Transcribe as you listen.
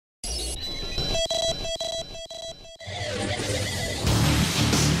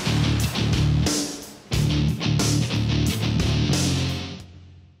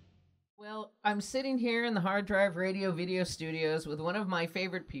I'm sitting here in the hardDrive radio video studios with one of my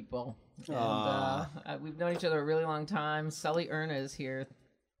favorite people. And we've known each other a really long time. SULLY ERNA is here.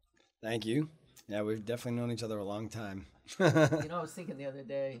 Thank you. Yeah, we've definitely known each other a long time. I was thinking the other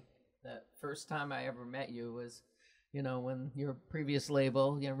day that first time I ever met you was, when your previous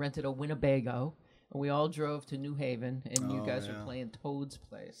label, rented a Winnebago, and we all drove to New Haven, and you guys were playing Toad's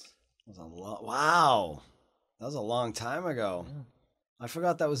Place. That was a lot. Wow. That was a long time ago. Yeah. I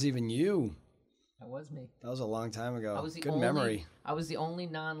forgot that was even you. That was me. That was a long time ago. I was the good only, memory. I was the only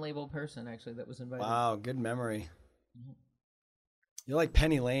non-label person, actually, that was invited. Wow, good memory. Mm-hmm. You're like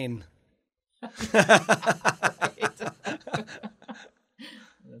Penny Lane. That's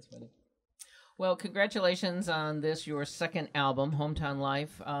funny. Well, congratulations on this, your second album, Hometown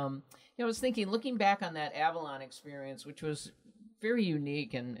Life. I was thinking, looking back on that Avalon experience, which was very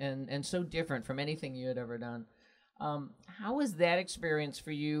unique and so different from anything you had ever done. How was that experience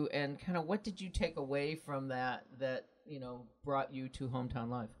for you, and kind of what did you take away from that brought you to Hometown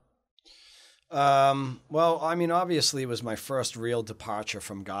Life? Well, I mean, obviously it was my first real departure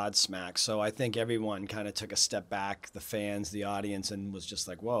from Godsmack, so I think everyone kind of took a step back, the fans, the audience, and was just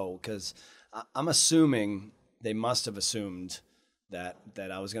like, whoa, because I'm assuming they must have assumed that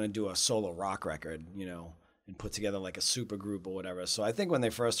I was going to do a solo rock record, and put together like a super group or whatever. So I think when they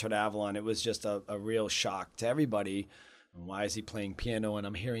first heard Avalon, it was just a real shock to everybody. Why is he playing piano and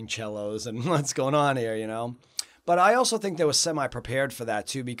I'm hearing cellos and what's going on here, But I also think they were semi-prepared for that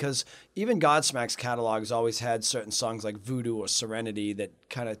too, because even Godsmack's catalog has always had certain songs like Voodoo or Serenity that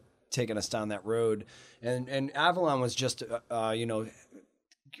kind of taken us down that road. And Avalon was just,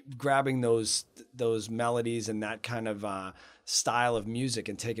 grabbing those melodies and that kind of style of music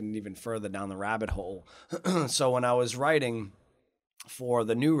and taking it even further down the rabbit hole. So when I was writing for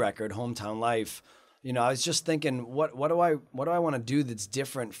the new record, Hometown Life, I was just thinking, what do I want to do that's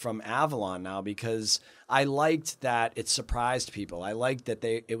different from Avalon now? Because I liked that it surprised people. I liked that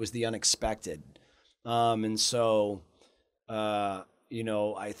it was the unexpected. And so, I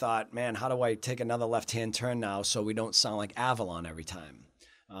thought, man, how do I take another left-hand turn now so we don't sound like Avalon every time?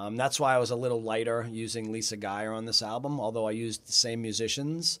 That's why I was a little lighter using Lisa Geyer on this album, although I used the same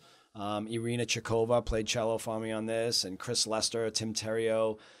musicians. Irina Chikova played cello for me on this, and Chris Lester, Tim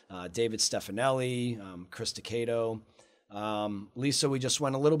Terrio, David Stefanelli, Chris Decato. Lisa, we just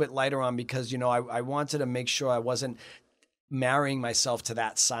went a little bit lighter on because, I wanted to make sure I wasn't marrying myself to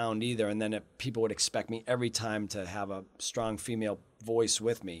that sound either, and then people would expect me every time to have a strong female voice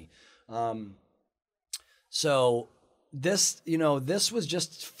with me. So this was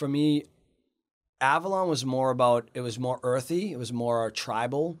just, for me, Avalon was more about, it was more earthy, it was more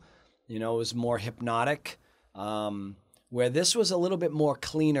tribal, it was more hypnotic, where this was a little bit more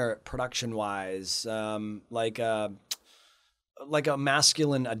cleaner production-wise, like a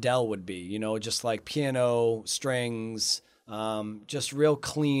masculine Adele would be, just like piano, strings, just real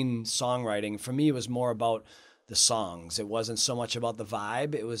clean songwriting. For me, it was more about the songs. It wasn't so much about the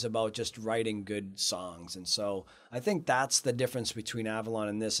vibe. It was about just writing good songs. And so I think that's the difference between Avalon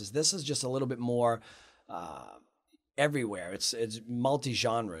and this is just a little bit more everywhere. It's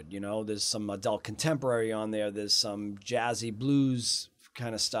multi-genred, there's some adult contemporary on there. There's some jazzy blues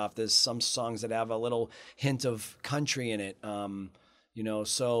kind of stuff. There's some songs that have a little hint of country in it.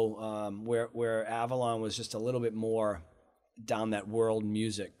 Where Avalon was just a little bit more down that world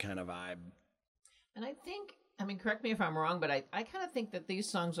music kind of vibe. And I think, correct me if I'm wrong, but I kind of think that these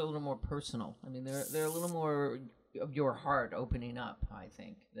songs are a little more personal. They're a little more of your heart opening up, I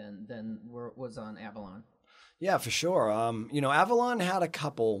think, than was on Avalon. Yeah, for sure. Avalon had a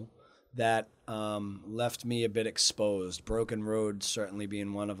couple that left me a bit exposed. Broken Road certainly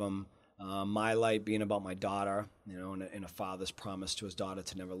being one of them. My Light being about my daughter, and a father's promise to his daughter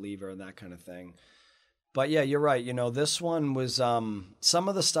to never leave her and that kind of thing. But yeah, you're right. This one was, some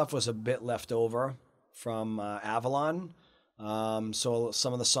of the stuff was a bit left over from Avalon. So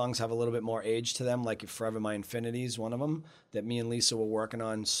some of the songs have a little bit more age to them, like Forever My Infinity is one of them that me and Lisa were working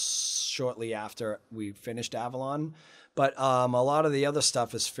on shortly after we finished Avalon. But a lot of the other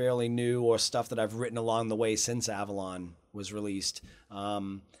stuff is fairly new, or stuff that I've written along the way since Avalon was released.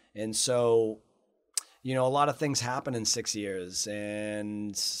 And so, a lot of things happen in 6 years,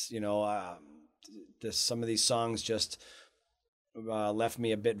 and, some of these songs just left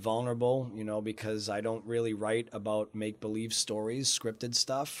me a bit vulnerable, because I don't really write about make-believe stories, scripted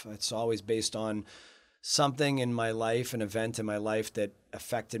stuff. It's always based on something in my life, an event in my life that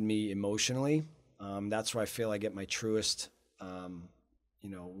affected me emotionally. That's where I feel I get my truest,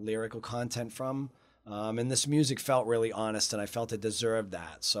 lyrical content from. And this music felt really honest, and I felt it deserved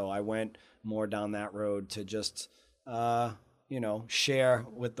that. So I went more down that road to just, share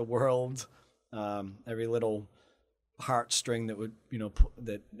with the world every little heartstring that would, you know,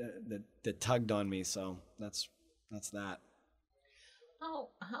 that tugged on me. So that's that.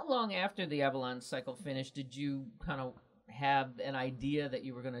 How long after the Avalon cycle finished did you kind of have an idea that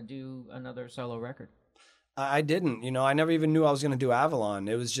you were going to do another solo record? I didn't, you know, I never even knew I was going to do Avalon.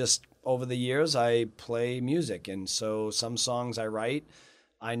 It was just over the years I play music. And so some songs I write,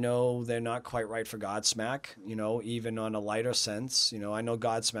 I know they're not quite right for Godsmack, you know, even on a lighter sense. You know, I know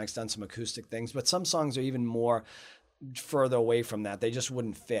Godsmack's done some acoustic things, but some songs are even more further away from that. They just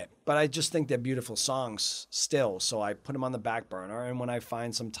wouldn't fit. But I just think they're beautiful songs still. So I put them on the back burner. And when I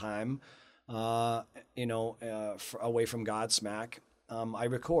find some time, you know, away from Godsmack, I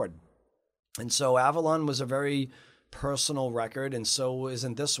record. And so Avalon was a very personal record, and so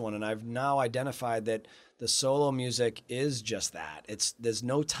isn't this one. And I've now identified that the solo music is just that. There's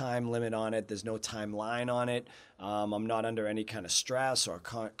no time limit on it. There's no timeline on it. I'm not under any kind of stress or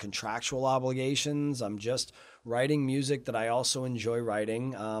contractual obligations. I'm just writing music that I also enjoy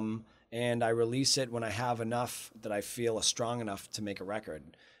writing, and I release it when I have enough that I feel is strong enough to make a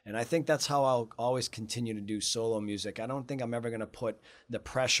record. And I think that's how I'll always continue to do solo music. I don't think I'm ever going to put the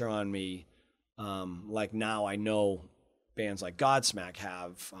pressure on me like now I know bands like Godsmack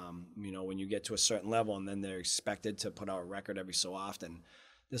have, you know, when you get to a certain level and then they're expected to put out a record every so often.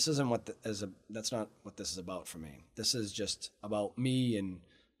 This isn't that's not what this is about for me. This is just about me, and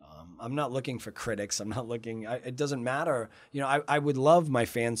I'm not looking for critics. I'm not looking, it doesn't matter. You know, I would love my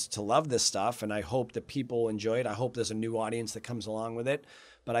fans to love this stuff, and I hope that people enjoy it. I hope there's a new audience that comes along with it.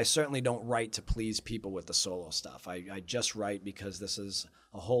 But I certainly don't write to please people with the solo stuff. I just write because this is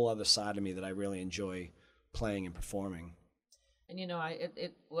a whole other side of me that I really enjoy playing and performing. And you know,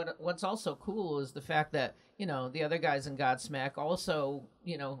 what's also cool is the fact that, you know, the other guys in Godsmack also,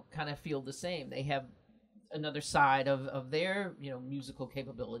 you know, kind of feel the same. They have another side of their, you know, musical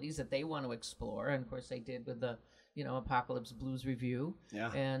capabilities that they want to explore, and of course they did with the, you know, Apocalypse Blues Review,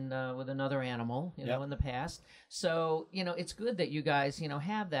 and with Another Animal, you know, in the past. So, you know, it's good that you guys, you know,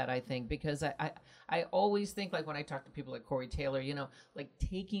 have that, I think, because I always think, like when I talk to people like Corey Taylor, you know, like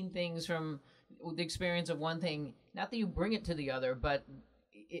taking things from the experience of one thing, not that you bring it to the other, but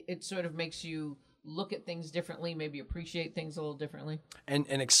it sort of makes you look at things differently, maybe appreciate things a little differently. And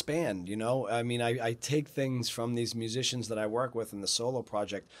expand, you know? I mean, I take things from these musicians that I work with in the solo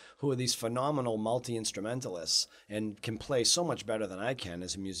project who are these phenomenal multi-instrumentalists and can play so much better than I can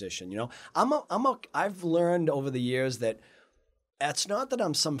as a musician, you know? I've learned over the years that it's not that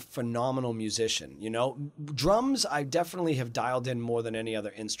I'm some phenomenal musician, you know? Drums, I definitely have dialed in more than any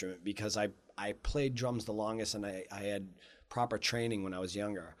other instrument because I played drums the longest and I had proper training when I was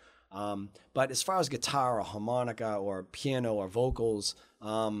younger. But as far as guitar or harmonica or piano or vocals,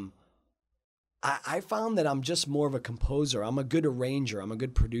 I found that I'm just more of a composer. I'm a good arranger. I'm a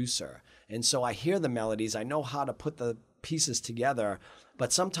good producer. And so I hear the melodies. I know how to put the pieces together.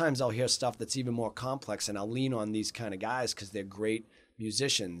 But sometimes I'll hear stuff that's even more complex, and I'll lean on these kind of guys because they're great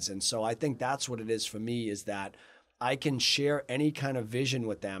musicians. And so I think that's what it is for me, is that I can share any kind of vision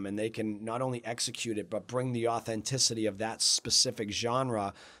with them, and they can not only execute it, but bring the authenticity of that specific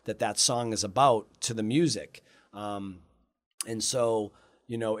genre that song is about to the music. And so,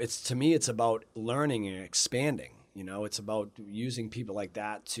 you know, to me, it's about learning and expanding. You know, it's about using people like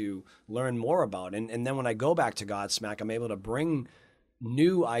that to learn more about. And then when I go back to Godsmack, I'm able to bring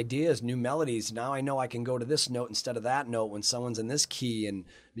new ideas, new melodies. Now I know I can go to this note instead of that note when someone's in this key. And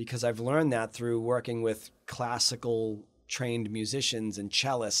because I've learned that through working with classical trained musicians and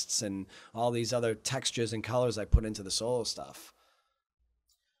cellists and all these other textures and colors I put into the solo stuff.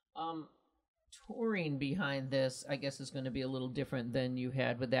 Touring behind this, I guess, is going to be a little different than you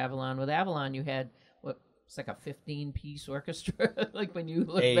had with Avalon. With Avalon, you had it's like a 15-piece orchestra. Like when you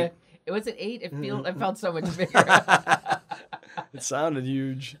look back, was it 8? It felt so much bigger. It sounded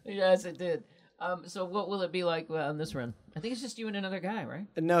huge. Yes, it did. So what will it be like on this run? I think it's just you and another guy, right?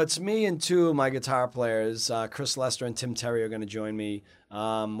 No, it's me and 2 of my guitar players. Chris Lester and Tim Terry are going to join me.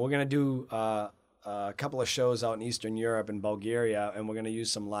 We're going to do a couple of shows out in Eastern Europe and Bulgaria, and we're going to use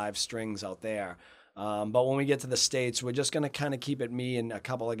some live strings out there. But when we get to the States, we're just going to kind of keep it me and a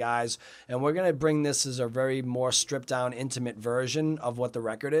couple of guys, and we're going to bring this as a very more stripped-down, intimate version of what the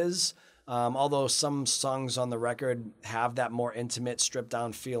record is. Although some songs on the record have that more intimate,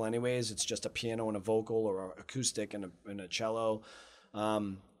 stripped-down feel anyways. It's just a piano and a vocal, or an acoustic and a cello. But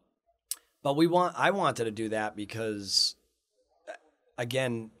I wanted to do that because,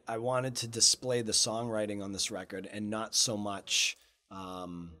 again, I wanted to display the songwriting on this record and not so much a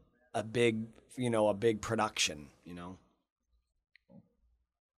big production, you know.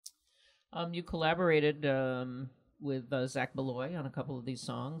 You collaborated with Zach Beloy on a couple of these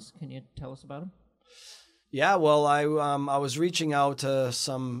songs. Can you tell us about him? Yeah, well, I was reaching out to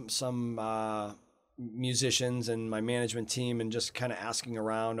some musicians and my management team, and just kind of asking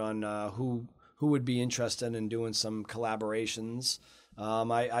around on who would be interested in doing some collaborations.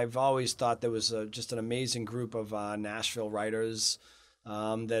 I've always thought there was just an amazing group of Nashville writers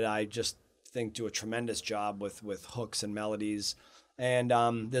that I just think do a tremendous job with hooks and melodies. And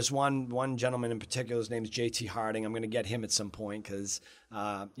there's one gentleman in particular, his name's JT Harding. I'm going to get him at some point because,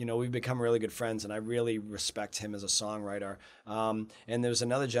 we've become really good friends, and I really respect him as a songwriter. And there's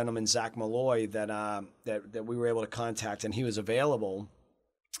another gentleman, Zach Malloy, that we were able to contact, and he was available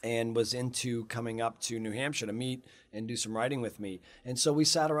and was into coming up to New Hampshire to meet and do some writing with me. And so we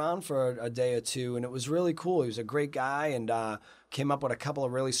sat around for a day or two, and it was really cool. He was a great guy, and came up with a couple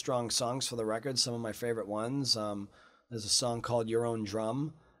of really strong songs for the record, some of my favorite ones. There's a song called Your Own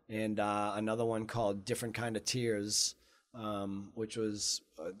Drum, and another one called Different Kind of Tears, which was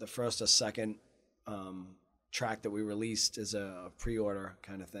the first or second track that we released as a pre-order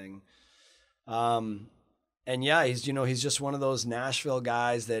kind of thing. And yeah, he's just one of those Nashville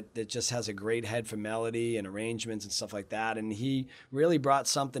guys that just has a great head for melody and arrangements and stuff like that. And he really brought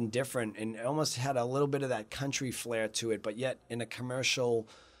something different and almost had a little bit of that country flair to it, but yet in a commercial,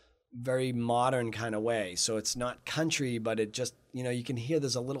 very modern kind of way. So it's not country, but it just, you can hear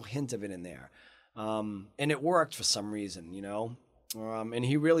there's a little hint of it in there. And it worked for some reason, and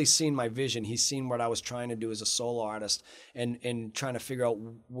he really seen my vision. He's seen what I was trying to do as a solo artist, and trying to figure out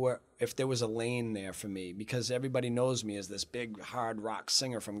if there was a lane there for me, because everybody knows me as this big hard rock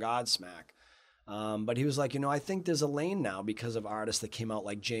singer from Godsmack. But he was like, I think there's a lane now because of artists that came out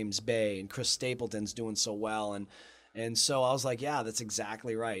like James Bay, and Chris Stapleton's doing so well. And so I was like, yeah, that's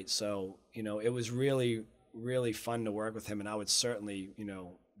exactly right. So, it was really, really fun to work with him, and I would certainly,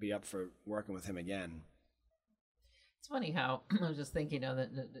 be up for working with him again. It's funny how I was just thinking that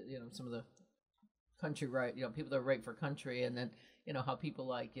some of the country people that write for country, and then how people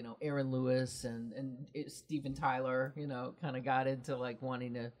like Aaron Lewis and Steven Tyler kind of got into like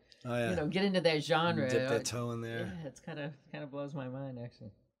wanting to get into that genre, dip their toe in there. Yeah, it's kind of blows my mind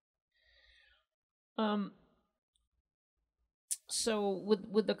actually. So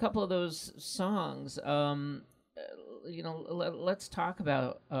with a couple of those songs, let's talk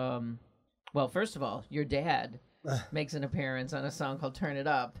about well, first of all, your dad makes an appearance on a song called Turn It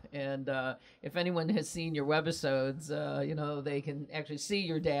Up. And if anyone has seen your webisodes, they can actually see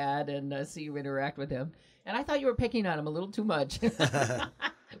your dad and see you interact with him. And I thought you were picking on him a little too much.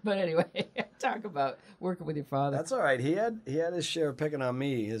 But anyway, talk about working with your father. That's all right. He had his share of picking on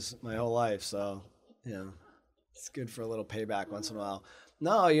me my whole life. So, it's good for a little payback once in a while.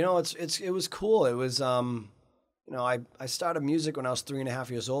 No, it was cool. It was, I started music when I was 3.5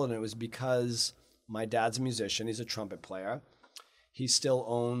 years old, and it was because my dad's a musician. He's a trumpet player. He still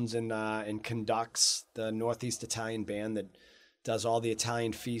owns and conducts the Northeast Italian band that does all the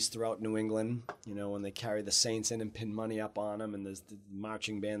Italian feasts throughout New England. When they carry the saints in and pin money up on them, and there's the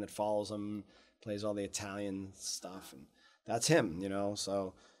marching band that follows them, plays all the Italian stuff, and that's him.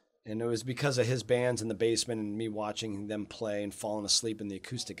 So, and it was because of his bands in the basement and me watching them play and falling asleep in the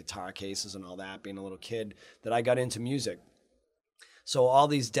acoustic guitar cases and all that, being a little kid, that I got into music. So all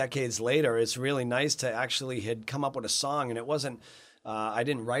these decades later, it's really nice to actually had come up with a song, and it wasn't, I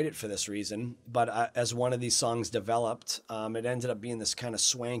didn't write it for this reason, but as one of these songs developed, it ended up being this kind of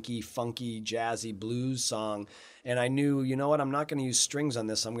swanky, funky, jazzy blues song. And I knew, I'm not going to use strings on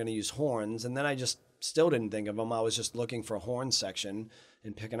this, I'm going to use horns. And then I just still didn't think of them. I was just looking for a horn section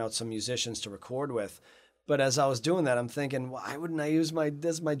and picking out some musicians to record with. But as I was doing that, I'm thinking, why wouldn't I use my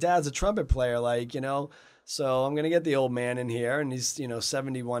dad's a trumpet player, So I'm going to get the old man in here, and he's,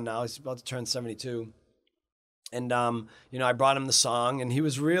 71 now. He's about to turn 72. And, I brought him the song, and he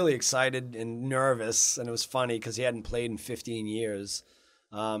was really excited and nervous, and it was funny because he hadn't played in 15 years.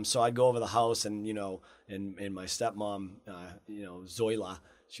 So I'd go over the house, and, and my stepmom, Zoila,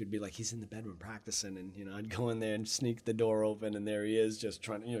 she would be like, he's in the bedroom practicing, and, I'd go in there and sneak the door open, and there he is just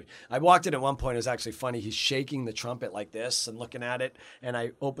trying to, I walked in at one point. It was actually funny. He's shaking the trumpet like this and looking at it, and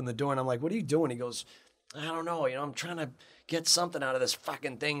I opened the door, and I'm like, what are you doing? He goes, I don't know, I'm trying to get something out of this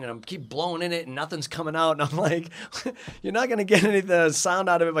fucking thing, and I'm keep blowing in it, and nothing's coming out. And I'm like, you're not going to get any sound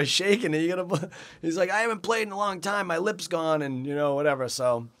out of it by shaking it. He's like, I haven't played in a long time. My lip's gone, and, whatever.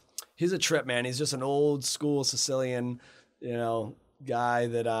 So he's a trip, man. He's just an old school Sicilian, guy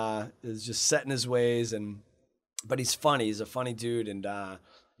that is just set in his ways. But he's funny. He's a funny dude, and,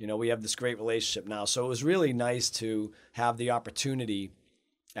 we have this great relationship now. So it was really nice to have the opportunity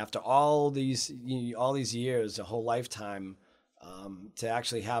after all these years, a whole lifetime, to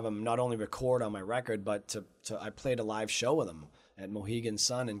actually have him not only record on my record, but I played a live show with him at Mohegan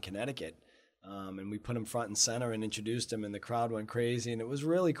Sun in Connecticut. And we put him front and center and introduced him, and the crowd went crazy, and it was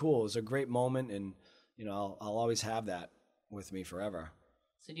really cool. It was a great moment, and you know, I'll always have that with me forever.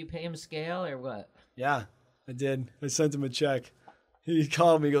 So do you pay him scale or what? Yeah, I did. I sent him a check. He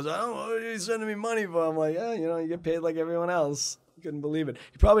called me. He goes, I don't know what are you sending me money for. I'm like, yeah, you know, you get paid like everyone else. He couldn't believe it.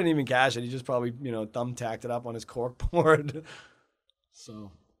 He probably didn't even cash it. He just probably, you know, thumbtacked it up on his corkboard.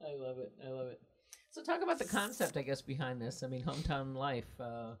 So I love it. I love it. So talk about the concept, I guess, behind this. I mean, Hometown Life.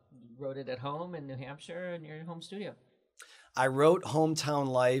 You wrote it at home in New Hampshire in your home studio. I wrote Hometown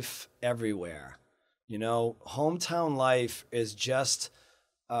Life everywhere. You know, Hometown Life is just,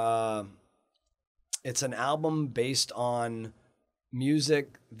 it's an album based on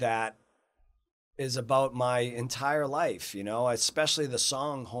music that is about my entire life, you know, especially the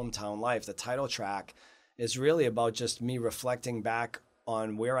song Hometown Life. The title track is really about just me reflecting back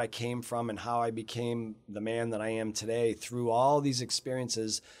on where I came from and how I became the man that I am today through all these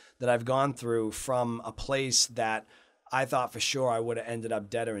experiences that I've gone through from a place that I thought for sure I would have ended up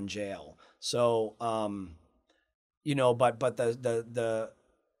dead or in jail. So, you know, but the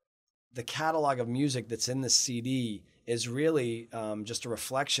catalog of music that's in the CD is really just a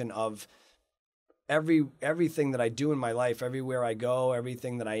reflection of everything that I do in my life, everywhere I go,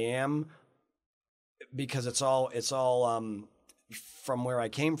 everything that I am, because it's all from where I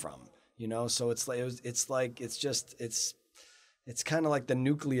came from, you know. So it's kind of like the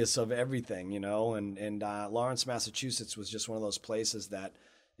nucleus of everything, you know. And Lawrence, Massachusetts was just one of those places that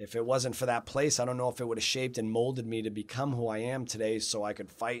if it wasn't for that place, I don't know if it would have shaped and molded me to become who I am today, so I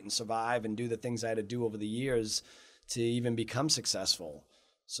could fight and survive and do the things I had to do over the years to even become successful.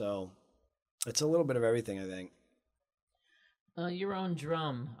 So it's a little bit of everything, I think. Your Own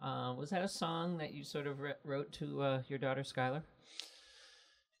Drum, was that a song that you sort of wrote to your daughter Skylar?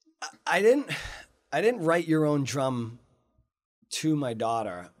 I didn't write Your Own Drum to my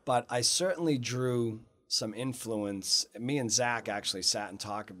daughter, but I certainly drew some influence. Me and Zach actually sat and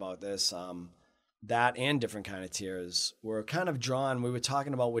talked about this. That and Different Kind of Tears were kind of drawn. We were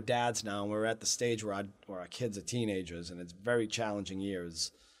talking about we're dads now, and we're at the stage where our kids are teenagers, and it's very challenging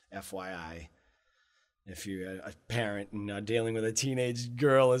years, FYI. If you're a parent and dealing with a teenage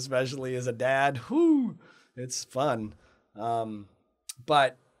girl, especially as a dad, whoo, it's fun.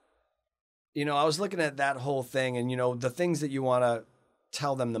 But, you know, I was looking at that whole thing, and, you know, the things that you want to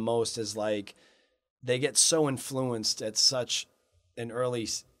tell them the most is like they get so influenced at such an early,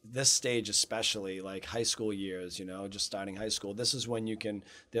 this stage especially, like high school years, you know, just starting high school. This is when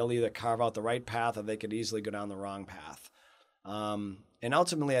they'll either carve out the right path or they could easily go down the wrong path. And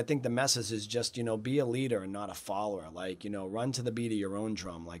ultimately, I think the message is just, you know, be a leader and not a follower. Like, you know, run to the beat of your own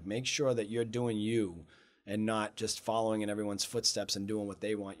drum. Like, make sure that you're doing you and not just following in everyone's footsteps and doing what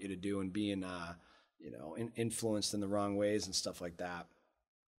they want you to do and being, you know, influenced in the wrong ways and stuff like that.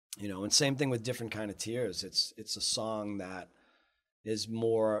 You know, and same thing with Different Kind of Tears. It's a song that is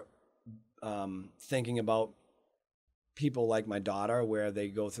more thinking about people like my daughter, where they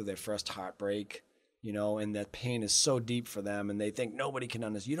go through their first heartbreak, you know, and that pain is so deep for them, and they think nobody can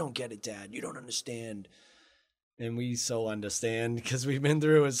understand. You don't get it, Dad. You don't understand. And we so understand because we've been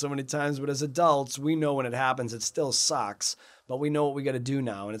through it so many times. But as adults, we know when it happens, it still sucks. But we know what we got to do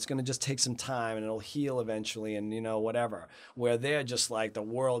now, and it's going to just take some time, and it'll heal eventually, and, you know, whatever. Where they're just like the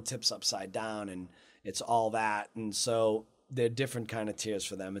world tips upside down, and it's all that. And so they're different kind of tears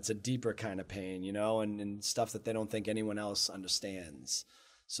for them. It's a deeper kind of pain, you know, and stuff that they don't think anyone else understands.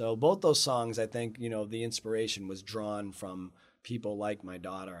 So both those songs, I think, you know, the inspiration was drawn from people like my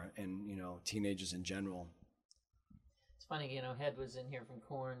daughter and, you know, teenagers in general. It's funny, you know, Head was in here from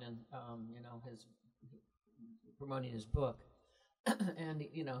Korn and, you know, promoting his book. And,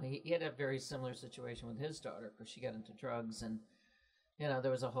 you know, he had a very similar situation with his daughter because she got into drugs, and, you know,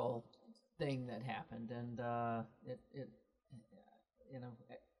 there was a whole thing that happened, and it you know,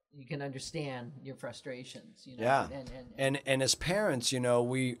 you can understand your frustrations, you know. Yeah. And as parents, you know,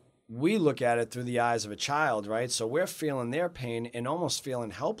 we look at it through the eyes of a child, right? So we're feeling their pain and almost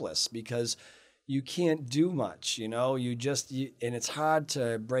feeling helpless because you can't do much, you know. And it's hard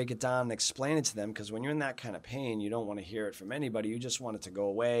to break it down and explain it to them, because when you're in that kind of pain, you don't want to hear it from anybody. You just want it to go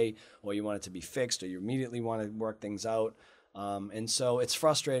away, or you want it to be fixed, or you immediately want to work things out. And so it's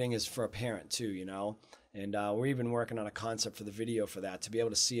frustrating as for a parent too, you know. And we're even working on a concept for the video for that, to be able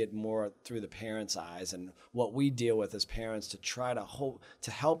to see it more through the parents' eyes and what we deal with as parents, to try to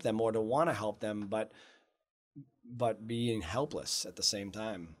help them, or to want to help them, but being helpless at the same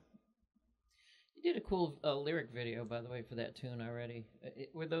time. You did a cool lyric video, by the way, for that tune already.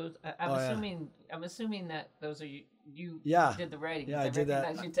 Were those? I'm assuming that those are you. You did the writing. Yeah, I did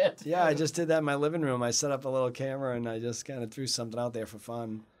that. You did. Yeah, I just did that in my living room. I set up a little camera and I just kind of threw something out there for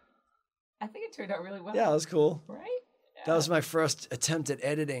fun. I think it turned out really well. Yeah, it was cool. Right? Yeah. That was my first attempt at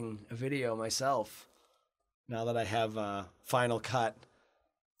editing a video myself. Now that I have Final Cut,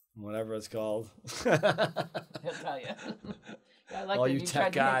 whatever it's called. I'll tell you. I like all you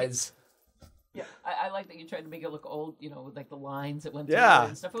tech guys. Yeah, I like that you tried to make it look old, with like the lines that went through it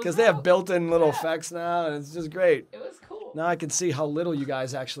and stuff. Because they have built-in little effects now, and it's just great. It was cool. Now I can see how little you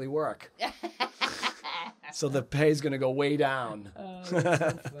guys actually work. So the pay's going to go way down. That's so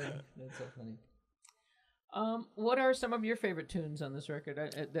funny. That's so funny. What are some of your favorite tunes on this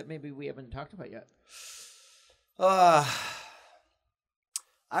record that maybe we haven't talked about yet? I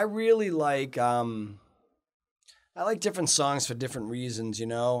really like... I like different songs for different reasons,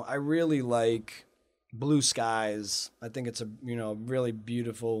 I really like Blue Skies. I think it's a, really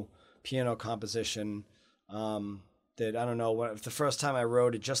beautiful piano composition that, I don't know, the first time I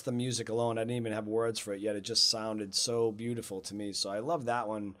wrote it, just the music alone, I didn't even have words for it yet. It just sounded so beautiful to me. So I love that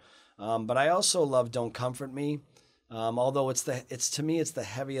one. But I also love Don't Comfort Me. Although to me, it's the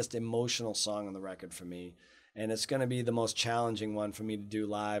heaviest emotional song on the record for me. And it's going to be the most challenging one for me to do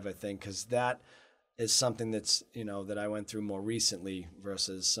live, I think, because that is something that's, that I went through more recently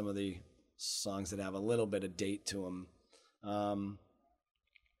versus some of the songs that have a little bit of date to them.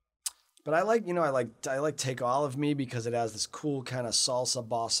 But I like Take All of Me because it has this cool kind of salsa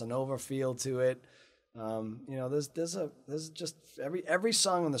bossa nova feel to it. There's just every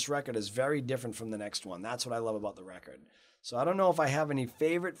song on this record is very different from the next one. That's what I love about the record. So I don't know if I have any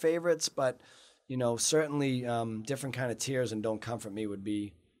favorites, but certainly Different Kind of Tears and Don't Comfort Me would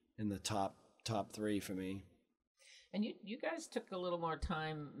be in the top three for me. And you guys took a little more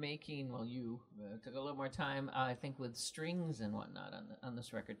time you took a little more time, I think, with strings and whatnot on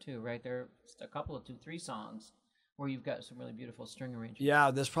this record too, right? There are a couple of 2-3 songs where you've got some really beautiful string arrangements.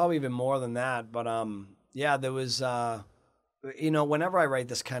 Yeah, there's probably even more than that, but there was whenever I write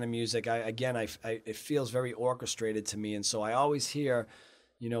this kind of music, it feels very orchestrated to me, and so I always hear,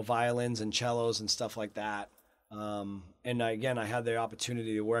 violins and cellos and stuff like that. And I had the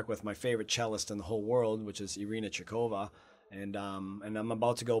opportunity to work with my favorite cellist in the whole world, which is Irina Chikova. And I'm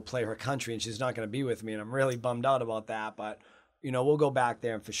about to go play her country, and she's not going to be with me, and I'm really bummed out about that. But, we'll go back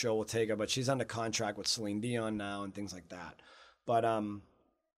there, and for sure we'll take her. But she's under contract with Celine Dion now and things like that.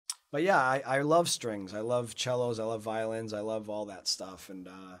 But yeah, I love strings. I love cellos. I love violins. I love all that stuff. And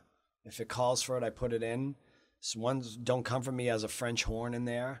if it calls for it, I put it in. Don't Comfort Me has a French horn in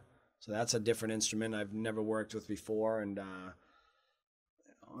there. So that's a different instrument I've never worked with before. And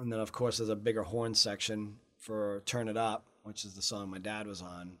then, of course, there's a bigger horn section for Turn It Up, which is the song my dad was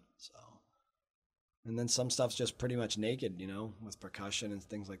on. So, and then some stuff's just pretty much naked, with percussion and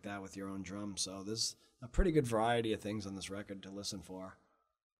things like that with your own drums. So there's a pretty good variety of things on this record to listen for.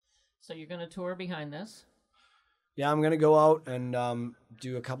 So you're going to tour behind this? Yeah, I'm going to go out and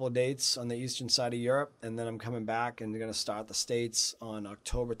do a couple of dates on the eastern side of Europe, and then I'm coming back and going to start the States on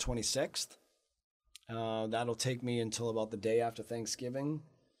October 26th. That'll take me until about the day after Thanksgiving.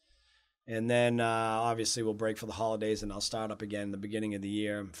 And then obviously we'll break for the holidays, and I'll start up again the beginning of the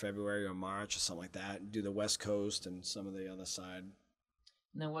year, February or March or something like that, do the West Coast and some of the other side.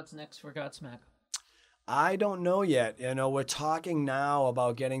 And then what's next for Godsmack? I don't know yet. We're talking now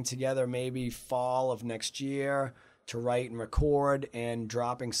about getting together maybe fall of next year to write and record and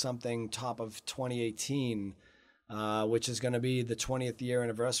dropping something top of 2018, which is going to be the 20th year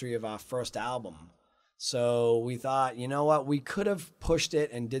anniversary of our first album. So we thought, what, we could have pushed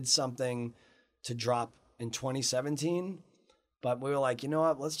it and did something to drop in 2017. But we were like,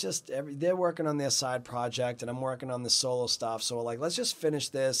 what, let's just, they're working on their side project and I'm working on the solo stuff. So we're like, let's just finish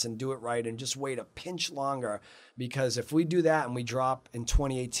this and do it right and just wait a pinch longer. Because if we do that and we drop in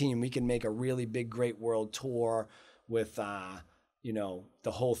 2018, we can make a really big, great world tour with, the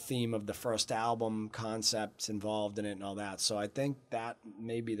whole theme of the first album, concepts involved in it and all that. So I think that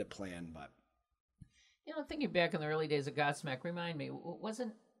may be the plan. But, thinking back in the early days of Godsmack, remind me, was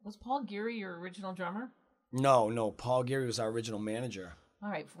Paul Geary your original drummer? No. Paul Geary was our original manager. All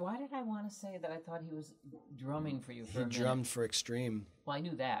right. Why did I want to say that I thought he was drumming for you for a minute? He drummed for Extreme. Well, I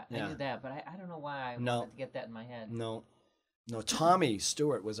knew that. Yeah. I knew that, but I don't know why I wanted to get that in my head. No. Tommy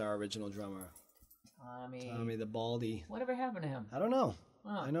Stewart was our original drummer. Tommy the Baldy. Whatever happened to him? I don't know. Oh.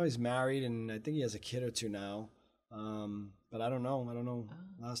 I know he's married, and I think he has a kid or two now. But I don't know. Oh.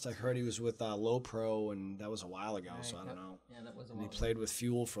 Last I heard, he was with Low Pro, and that was a while ago, so I don't know. Yeah, that was a while while ago. He played with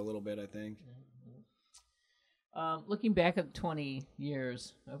Fuel for a little bit, I think. Looking back at 20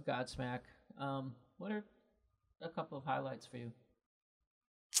 years of Godsmack, What are a couple of highlights for you?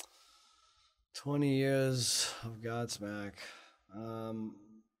 20 years of Godsmack.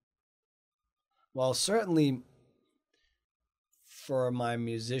 Well, certainly for my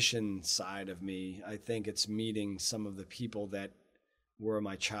musician side of me, I think it's meeting some of the people that were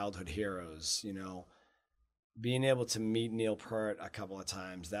my childhood heroes, you know. Being able to meet Neil Peart a couple of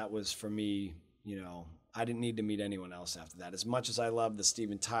times, that was for me, you know, I didn't need to meet anyone else after that. As much as I love the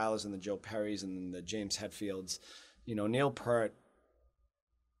Steven Tylers and the Joe Perrys and the James Hetfields, you know, Neil Peart,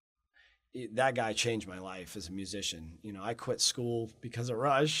 that guy changed my life as a musician. You know, I quit school because of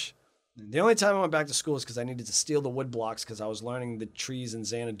Rush. The only time I went back to school is because I needed to steal the wood blocks because I was learning the trees in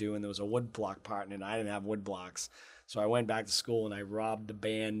Xanadu and there was a wood block part in it and I didn't have wood blocks. So I went back to school and I robbed the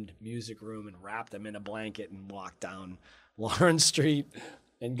band music room and wrapped them in a blanket and walked down Lawrence Street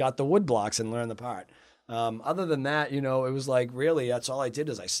and got the wood blocks and learned the part. Other than that, you know, it was like really that's all I did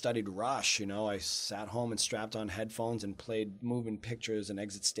is I studied Rush. You know, I sat home and strapped on headphones and played Moving Pictures and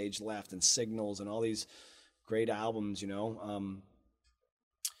Exit Stage Left and Signals and all these great albums, you know.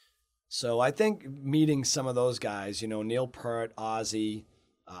 So I think meeting some of those guys, you know, Neil Peart, Ozzy,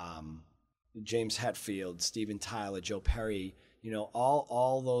 James Hetfield, Steven Tyler, Joe Perry, you know,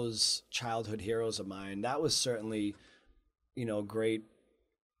 all those childhood heroes of mine, that was certainly, you know, great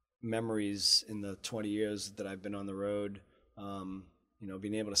memories in the 20 years that I've been on the road. You know,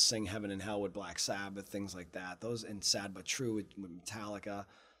 being able to sing Heaven and Hell with Black Sabbath, things like that. Those, and Sad But True with Metallica.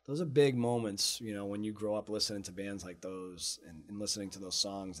 Those are big moments, you know, when you grow up listening to bands like those and listening to those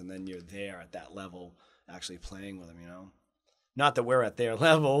songs, and then you're there at that level actually playing with them, you know. Not that we're at their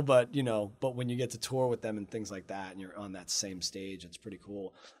level, but, you know, but when you get to tour with them and things like that and you're on that same stage, it's pretty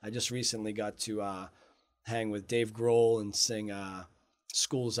cool. I just recently got to hang with Dave Grohl and sing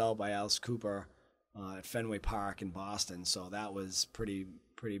School's Out by Alice Cooper at Fenway Park in Boston. So that was pretty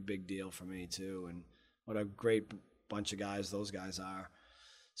big deal for me too. And what a great bunch of guys those guys are.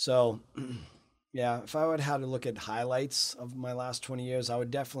 So, yeah, if I would have to look at highlights of my last 20 years, I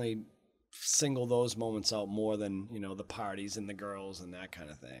would definitely single those moments out more than, you know, the parties and the girls and that kind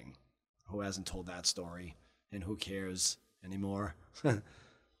of thing. Who hasn't told that story? And who cares anymore?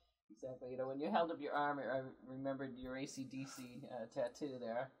 Exactly. You know, when you held up your arm, I remembered your AC/DC tattoo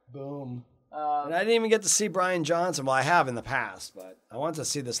there. Boom. And I didn't even get to see Brian Johnson. Well, I have in the past, but I wanted to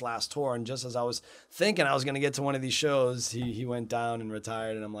see this last tour. And just as I was thinking I was going to get to one of these shows, he went down and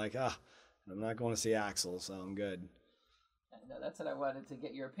retired. And I'm like, I'm not going to see Axl, so I'm good. No, that's what I wanted to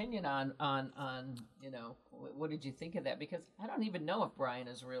get your opinion on, you know, what did you think of that? Because I don't even know if Brian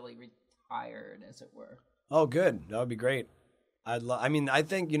is really retired, as it were. Oh, good. That would be great. I mean, I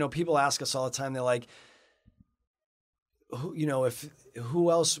think, you know, people ask us all the time, they're like, who, you know,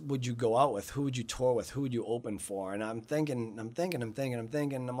 who else would you go out with? Who would you tour with? Who would you open for? And I'm thinking,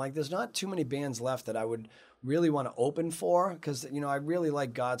 I'm like, there's not too many bands left that I would really want to open for because, you know, I really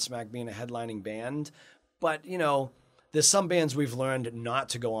like Godsmack being a headlining band. But, you know, there's some bands we've learned not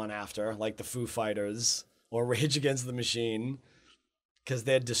to go on after, like the Foo Fighters or Rage Against the Machine, because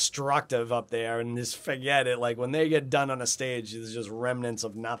they're destructive up there and just forget it. Like when they get done on a stage, there's just remnants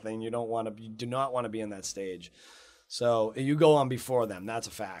of nothing. You do not want to be in that stage. So you go on before them. That's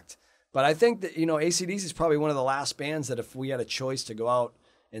a fact. But I think that, you know, AC/DC is probably one of the last bands that if we had a choice to go out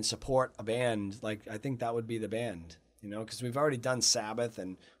and support a band, like I think that would be the band, you know, because we've already done Sabbath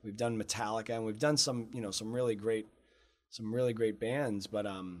and we've done Metallica and we've done some, you know, some really great bands. But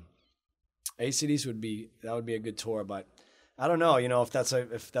AC/DC would be a good tour. But I don't know, you know, if that's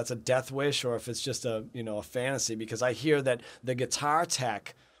a death wish or if it's just a, you know, a fantasy, because I hear that the guitar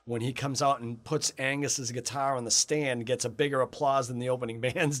tech, when he comes out and puts Angus's guitar on the stand, gets a bigger applause than the opening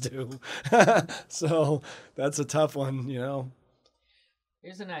bands do. So that's a tough one, you know.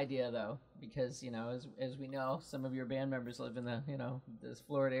 Here's an idea, though, because, you know, as we know, some of your band members live in the, you know, this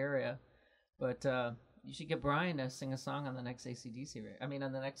Florida area. But you should get Brian to sing a song on the next AC/DC, on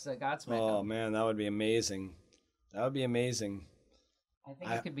the next Godsmack. Oh, man, that would be amazing. That would be amazing. I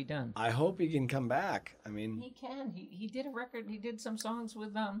think it could be done. I hope he can come back. I mean, he can. He did a record. He did some songs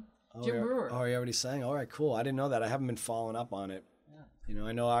with Jim Brewer. Oh, he already sang. All right, cool. I didn't know that. I haven't been following up on it. Yeah. You know,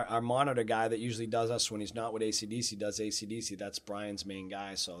 I know our monitor guy that usually does us when he's not with AC/DC does AC/DC. That's Brian's main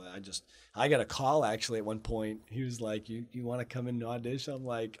guy. So I got a call actually at one point. He was like, "You want to come in and audition?" I'm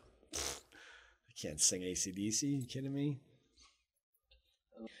like, I can't sing AC/DC. You kidding me?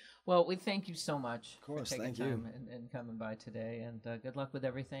 Well, we thank you so much for taking time and coming by today. And good luck with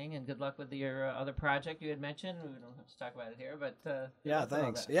everything. And good luck with your other project you had mentioned. We don't have to talk about it here, but yeah,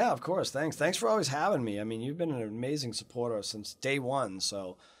 thanks. Yeah, of course. Thanks. Thanks for always having me. I mean, you've been an amazing supporter since day one.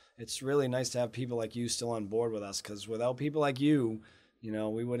 So it's really nice to have people like you still on board with us, because without people like you, you know,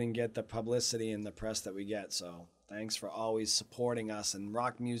 we wouldn't get the publicity and the press that we get. So thanks for always supporting us and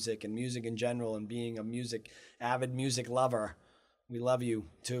rock music and music in general and being a avid music lover. We love you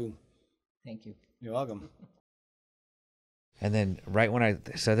too. Thank you. You're welcome. And then right when I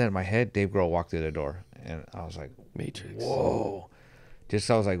said that in my head, Dave Grohl walked through the door, and I was like, Matrix. whoa. I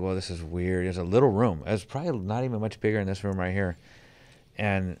was like, well, this is weird. It's a little room. It was probably not even much bigger than this room right here.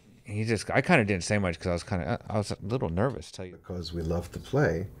 And I kind of didn't say much because I was a little nervous, tell you. Because we love to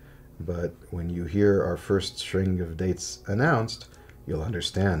play, but when you hear our first string of dates announced, you'll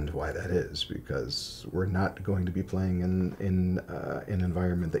understand why that is, because we're not going to be playing in an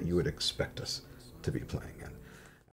environment that you would expect us to be playing in.